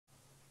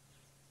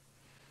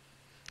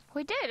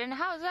We did, and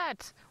how's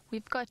that?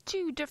 We've got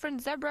 2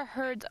 different zebra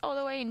herds all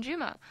the way in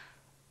Djuma.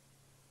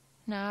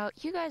 Now,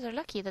 you guys are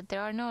lucky that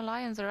there are no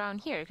lions around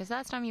here, because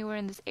last time you were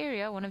in this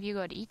area, one of you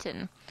got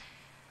eaten.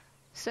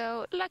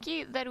 So,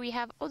 lucky that we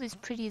have all these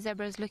pretty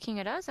zebras looking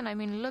at us, and I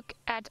mean,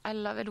 I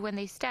love it when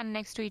they stand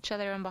next to each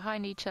other and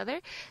behind each other,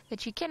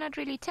 that you cannot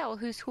really tell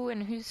who's who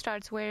and who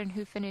starts where and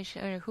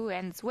who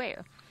ends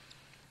where.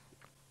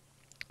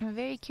 I'm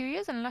very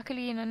curious, and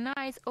luckily in a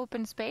nice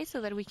open space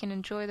so that we can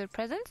enjoy their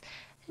presence,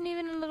 and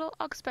even a little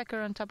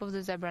oxpecker on top of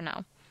the zebra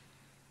now.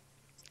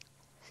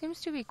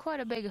 Seems to be quite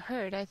a big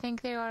herd. I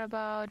think there are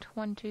about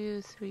 1,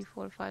 2, 3,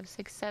 4, 5,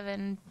 6,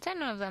 7,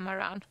 10 of them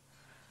around.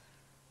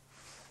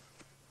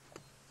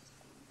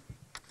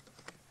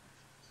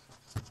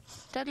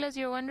 Douglas,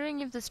 you're wondering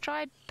if the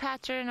stripe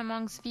pattern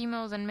amongst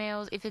females and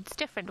males, if it's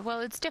different. Well,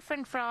 it's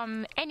different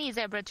from any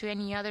zebra to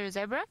any other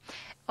zebra.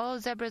 All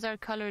zebras are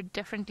colored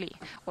differently.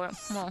 Or,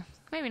 well,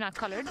 maybe not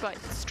colored, but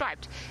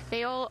striped.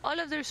 All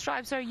of their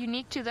stripes are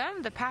unique to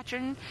them, the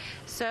pattern.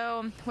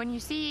 So when you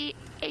see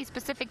a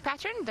specific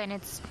pattern, then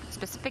it's a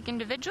specific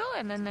individual,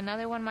 and then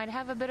another one might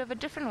have a bit of a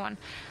different one.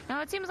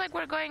 Now, it seems like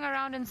we're going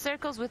around in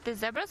circles with the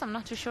zebras. I'm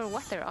not too sure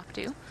what they're up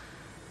to,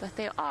 but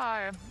they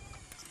are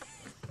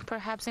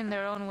perhaps in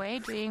their own way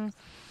doing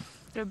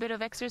their bit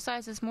of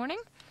exercise this morning.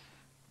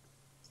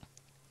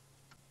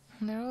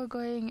 And they're all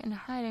going and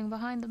hiding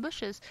behind the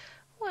bushes.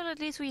 Well,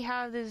 at least we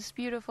have this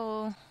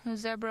beautiful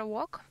zebra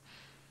walk.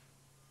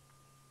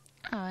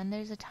 Oh, and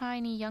there's a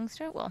tiny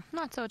youngster. Well,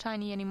 not so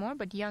tiny anymore,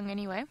 but young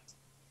anyway.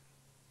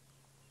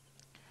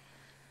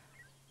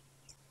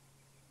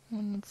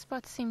 And its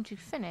spots seem to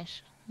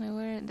finish.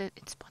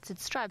 Its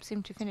stripes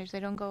seem to finish. They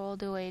don't go all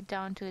the way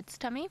down to its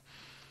tummy.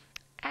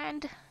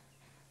 And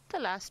the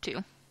last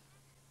 2.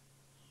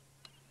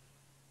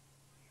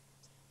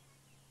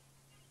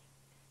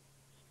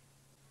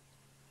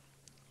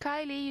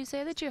 Kylie, you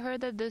say that you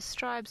heard that the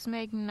stripes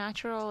make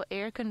natural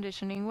air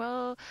conditioning.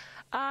 Well,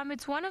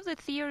 it's one of the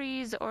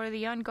theories or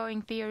the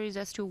ongoing theories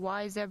as to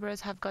why zebras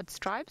have got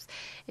stripes.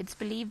 It's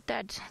believed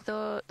that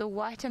the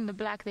white and the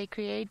black, they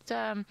create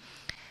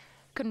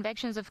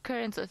convections of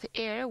currents of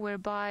air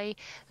whereby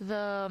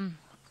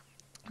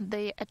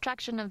the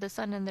attraction of the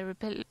sun and the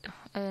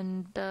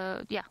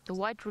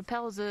white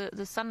repels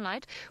the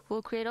sunlight,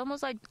 will create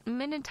almost like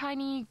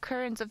tiny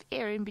currents of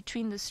air in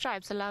between the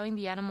stripes, allowing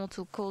the animal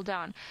to cool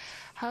down.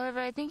 However,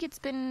 I think it's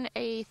been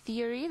a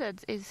theory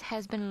that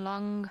has been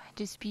long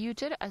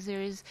disputed, as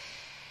there is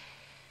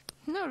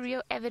no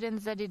real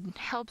evidence that it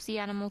helps the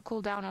animal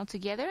cool down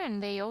altogether.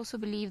 And they also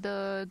believe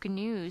the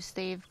gnus,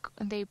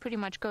 they pretty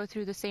much go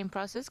through the same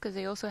process, because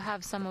they also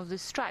have some of the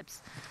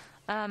stripes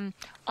on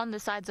the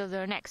sides of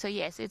their neck. So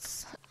yes,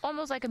 it's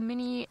almost like a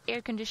mini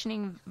air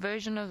conditioning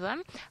version of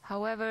them.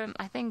 However,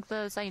 I think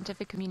the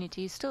scientific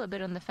community is still a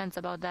bit on the fence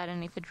about that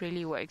and if it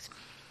really works.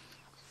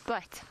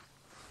 But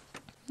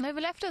they've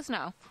left us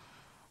now.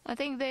 I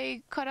think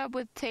they caught up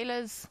with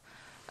Taylor's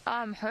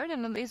herd,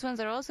 and these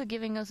ones are also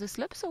giving us a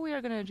slip, so we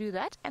are going to do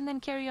that and then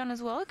carry on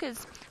as well,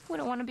 because we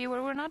don't want to be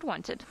where we're not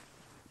wanted.